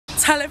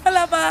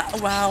Talipalaba.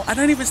 Wow, I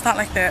don't even start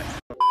like that.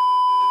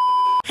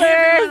 Hey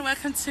everyone,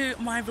 welcome to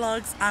my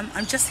vlogs.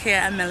 I'm just here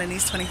at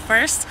Melanie's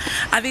 21st.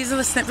 These are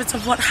the snippets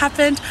of what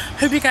happened.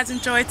 Hope you guys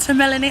enjoyed. To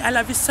Melanie, I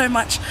love you so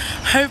much.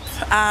 Hope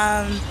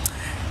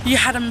you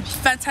had a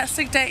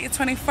fantastic day at your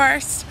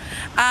 21st.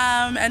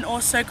 And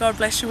also God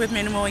bless you with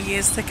many more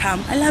years to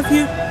come. I love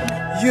you.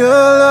 Your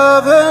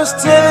love has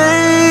taken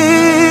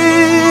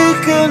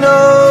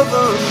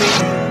over me.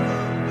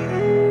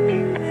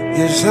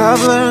 Yes,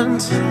 I've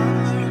learned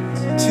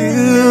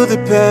to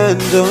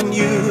depend on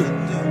you.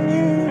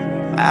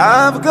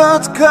 I've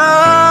got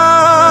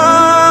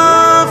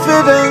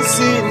confidence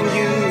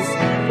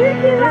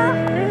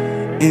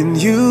in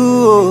you,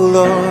 oh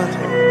Lord,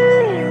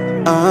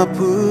 I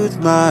put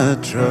my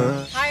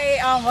trust. Hi,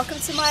 welcome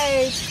to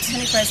my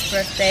 21st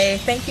birthday.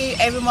 Thank you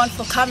everyone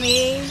for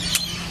coming.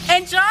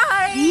 Enjoy!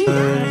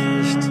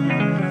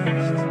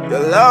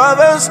 Your love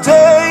has taken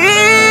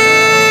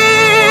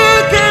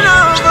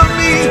over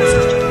me,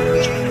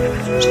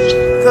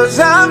 'cause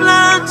I've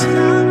learned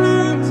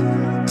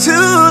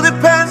to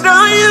depend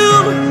on you.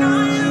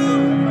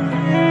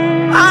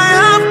 I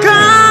have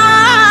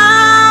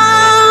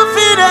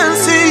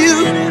confidence in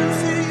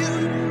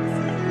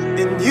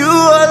you,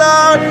 oh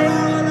Lord,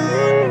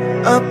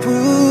 I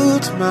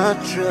put my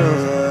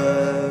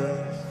trust.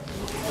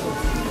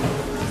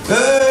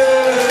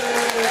 Hey!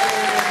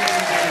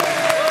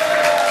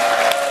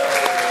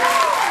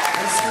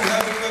 Let's do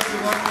happy birthday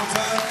one more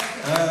time.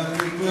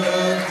 Happy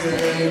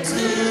birthday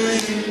to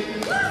you.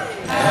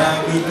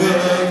 Happy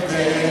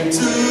birthday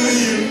to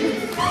you.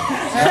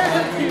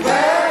 Happy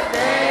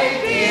birthday,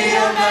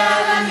 dear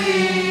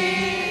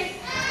Melanie.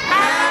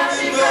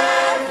 Happy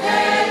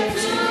birthday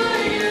to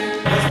you.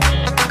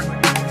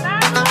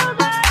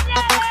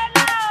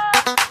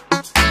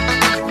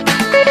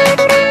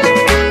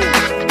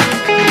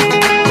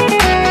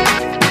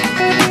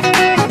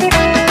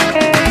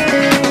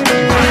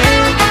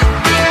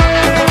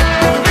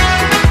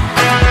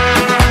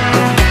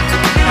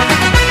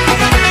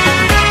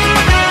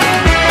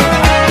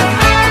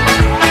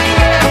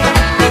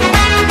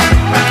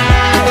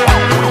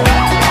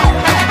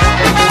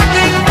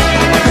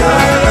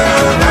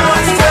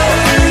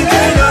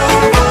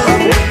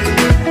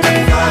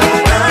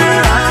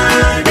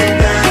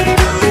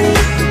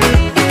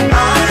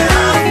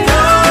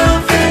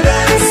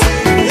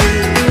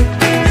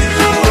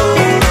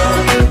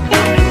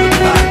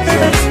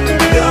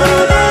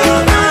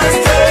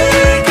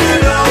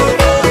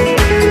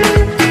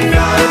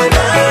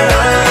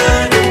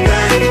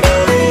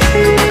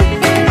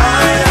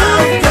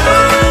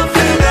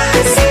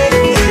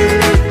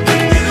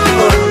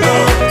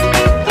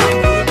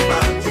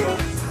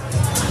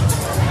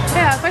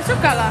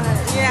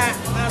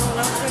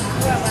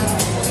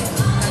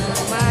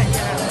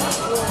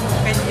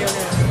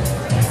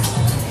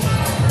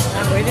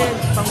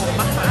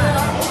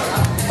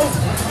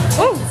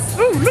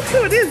 Oh, look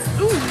who it is.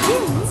 Ooh. So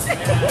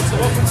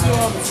welcome to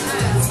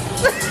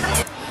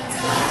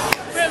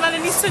We're at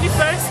Melanie's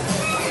 21st.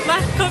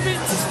 Like, comment,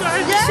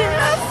 subscribe, and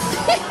share.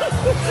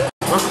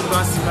 welcome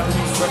guys to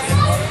Melanie's birthday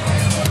party.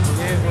 We're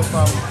here with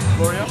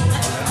Gloria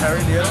and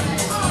Harry the other.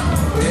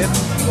 We're here.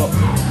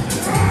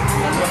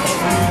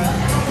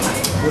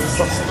 With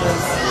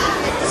sausages.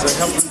 So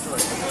come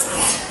enjoy.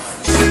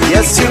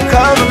 Yes, you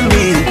cover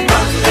me.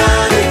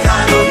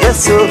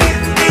 Yes, you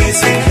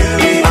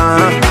insecurity. I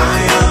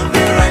am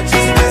the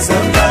righteousness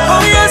of God.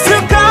 Oh, yes, you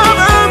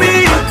cover me.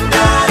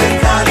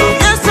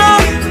 Yes,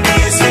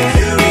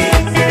 insecurity.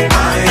 I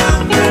am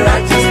the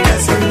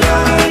righteousness of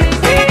God.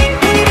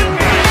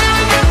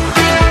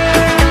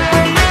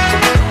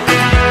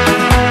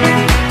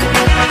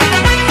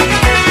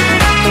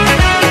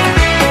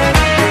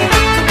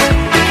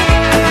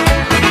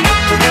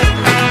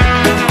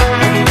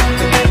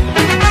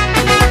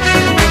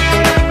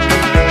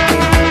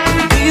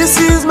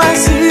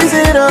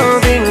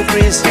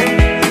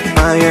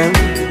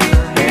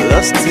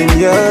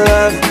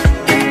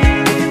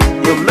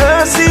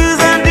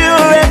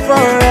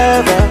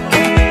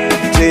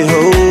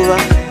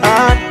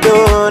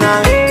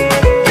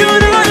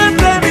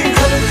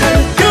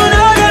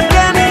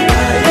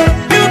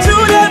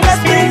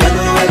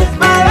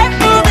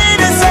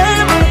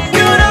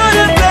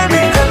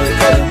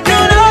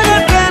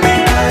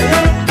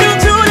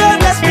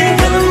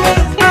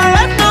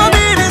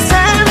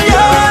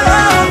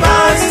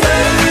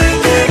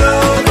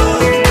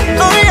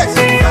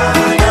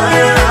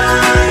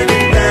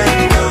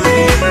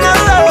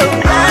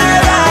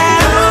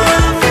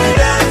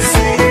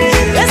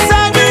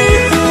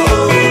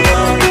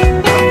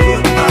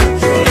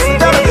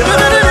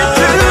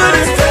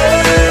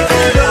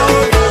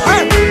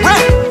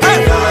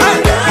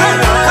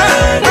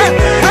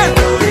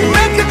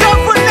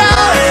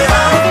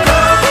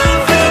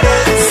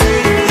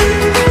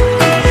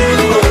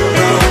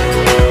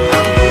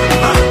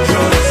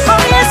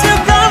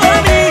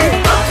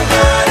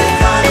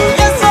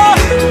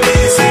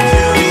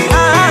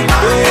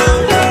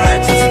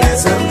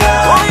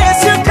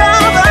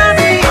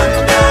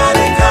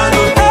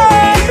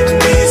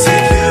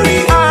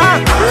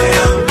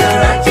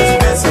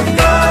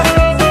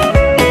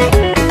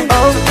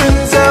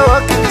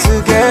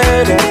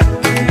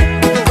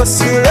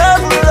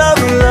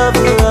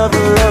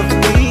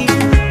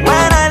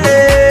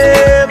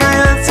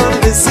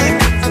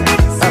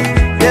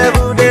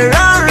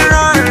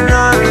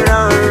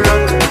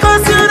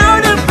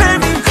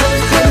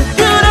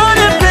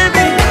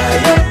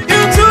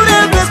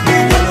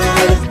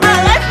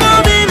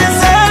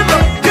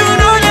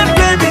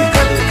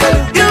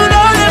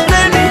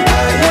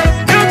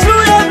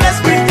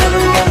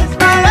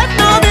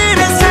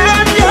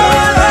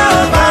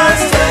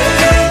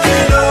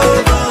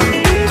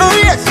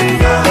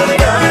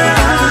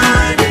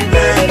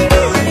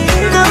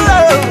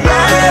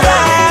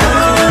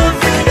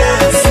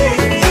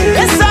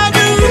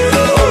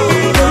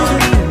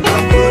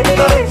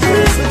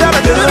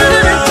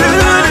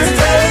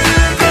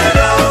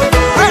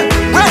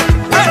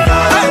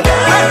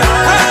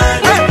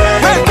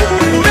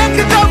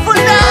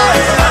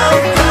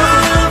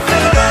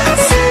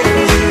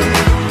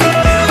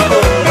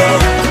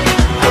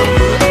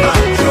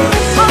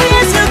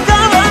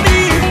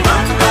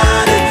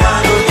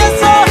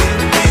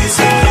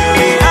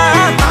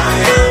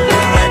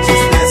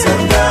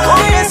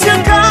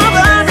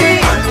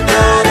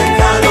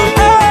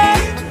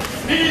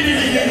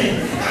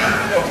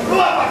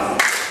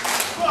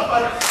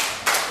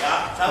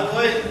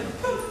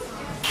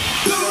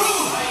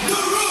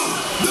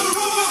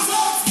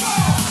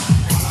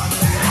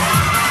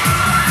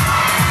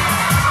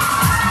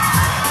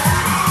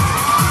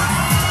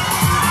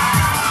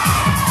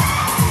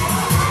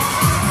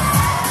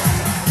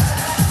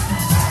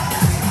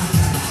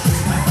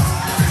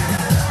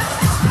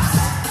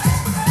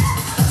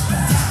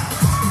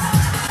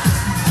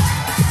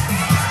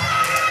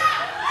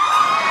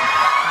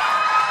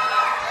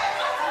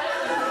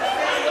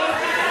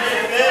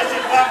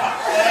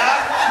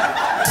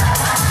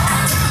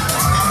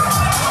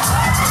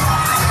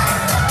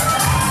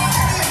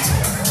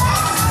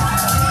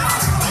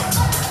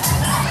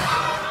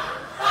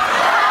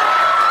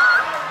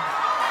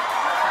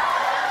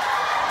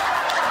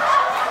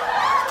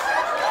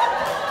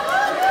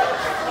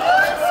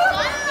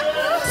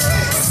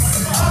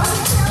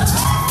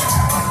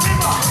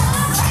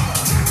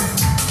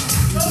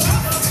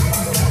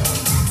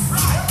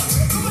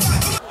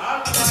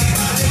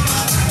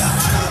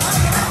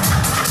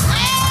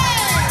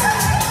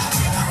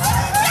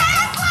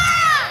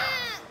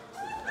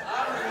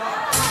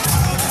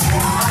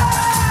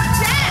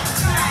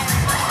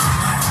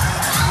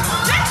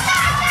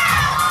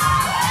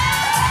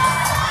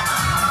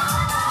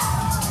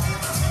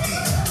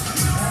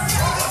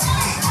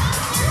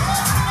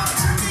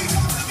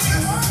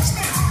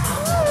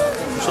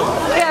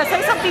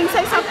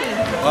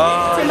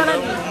 to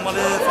Melanie?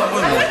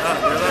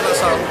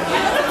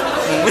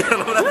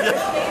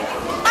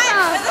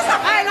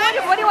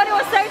 What do you want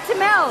to say to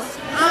Mel?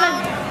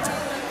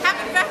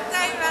 Happy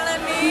birthday,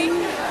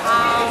 Melanie.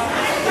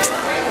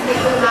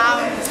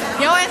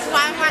 You always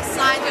by my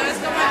side, you always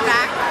got my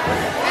back.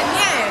 And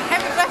yeah,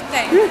 happy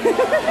birthday.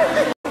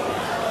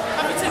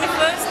 Happy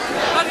 21st.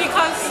 Love you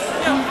guys.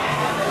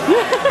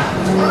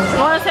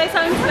 Want to say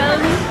something to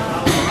Melanie?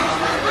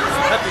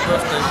 Happy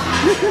birthday.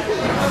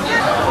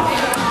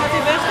 Happy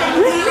birthday.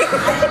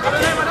 I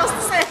don't know what else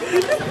to say.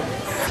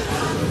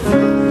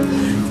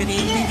 Good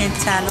evening,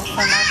 Entalo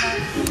Palava.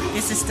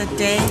 This is the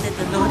day that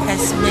the Lord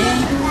has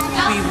made.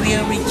 We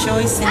will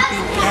rejoice and be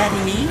glad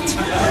in it.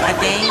 A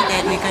day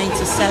that we're going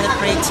to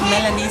celebrate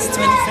Melanie's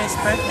 21st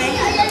birthday.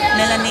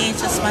 Melanie,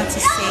 just want to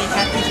say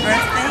happy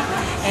birthday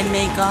and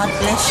may God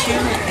bless you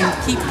and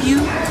keep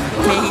you.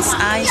 May His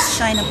eyes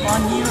shine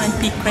upon you and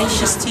be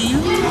gracious to you.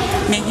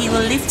 May He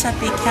will lift up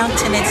a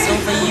countenance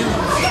over you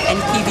and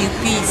give you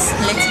peace.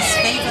 Let His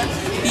favor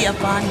be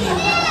upon you.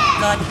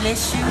 God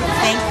bless you.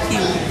 Thank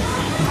you.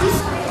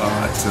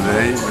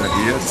 Today we're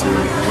here to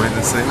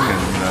witnessing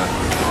and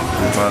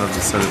be part of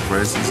the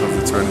celebrations of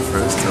the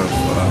 21st of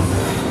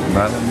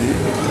Melanie.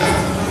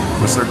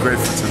 We're so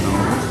grateful to the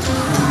Lord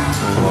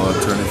for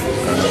 21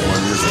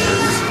 years of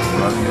age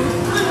Melanie,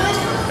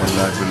 and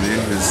I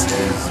believe there's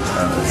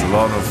a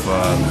lot of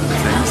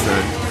things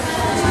that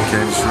she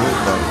came through,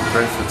 but we're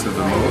grateful to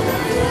the Lord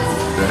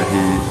that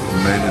He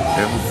made it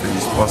everything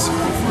is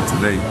possible for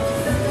today,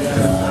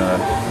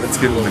 and let's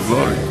give Him the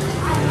glory.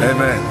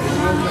 Amen.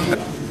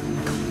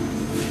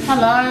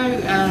 Hello,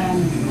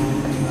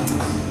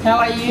 how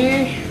are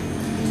you?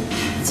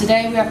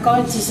 Today we are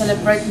going to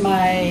celebrate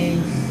my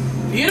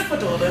Beautiful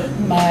daughter.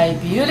 My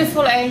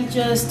beautiful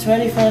angel's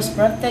 21st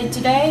birthday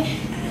today,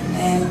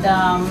 and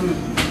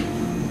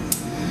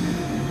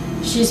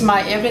she's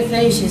my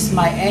everything. She's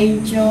my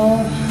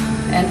angel,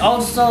 and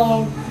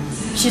also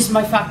she's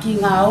my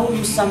fucking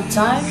ao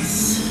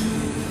sometimes.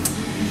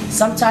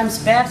 Sometimes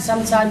bad,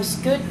 sometimes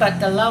good, but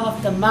the love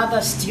of the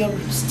mother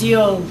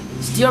still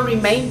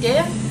remain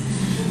there.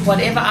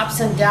 Whatever ups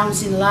and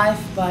downs in life,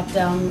 but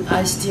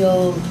I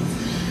still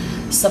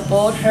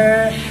support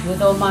her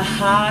with all my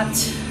heart,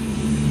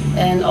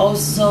 and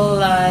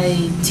also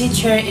I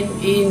teach her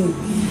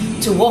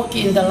to walk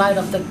in the light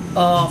of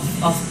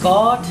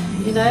God,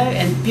 you know,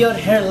 and build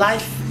her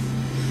life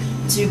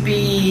to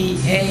be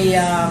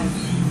a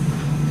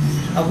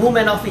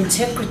woman of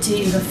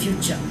integrity in the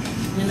future,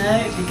 you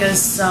know,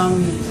 because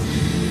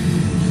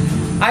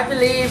I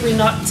believe we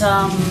not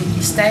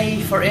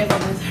stay forever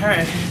with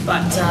her,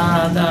 but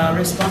the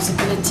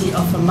responsibility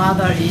of a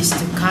mother is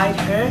to guide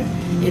her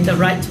in the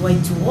right way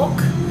to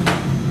walk.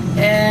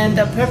 And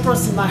the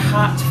purpose in my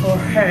heart for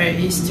her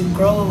is to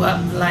grow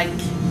up like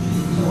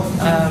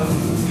a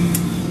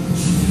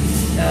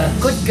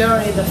good girl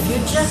in the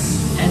future,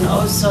 and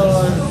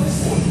also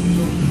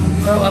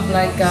grow up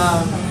like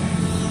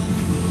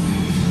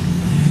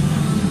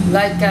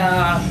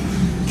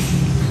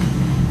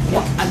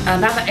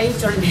another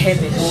angel in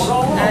heaven.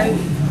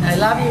 I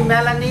love you,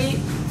 Melanie.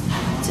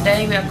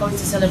 Today we are going to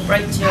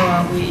celebrate you.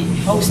 We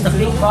host a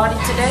big party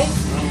today,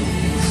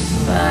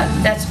 but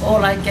that's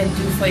all I can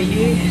do for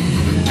you.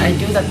 I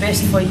do the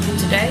best for you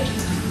today,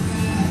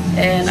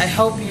 and I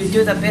hope you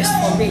do the best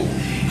for me,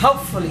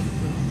 hopefully.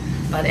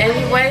 But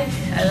anyway,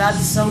 I love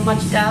you so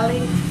much,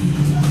 darling.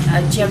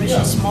 I cherish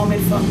this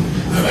moment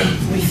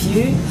with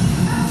you.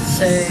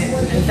 So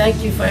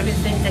thank you for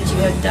everything that you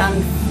have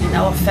done in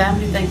our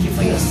family. Thank you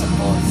for your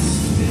support.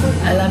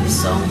 I love you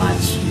so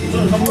much.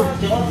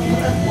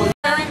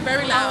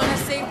 Very loud. I want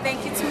to say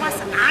thank you to my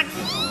son.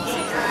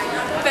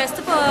 First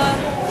of all,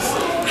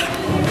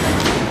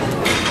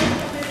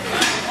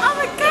 oh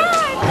my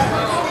God!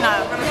 No,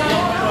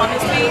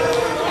 honestly,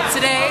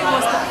 today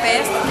was the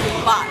best,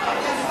 but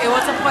it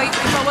wasn't for, if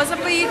it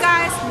wasn't for you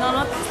guys, none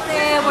of this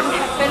day wouldn't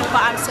happen.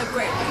 But I'm so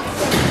grateful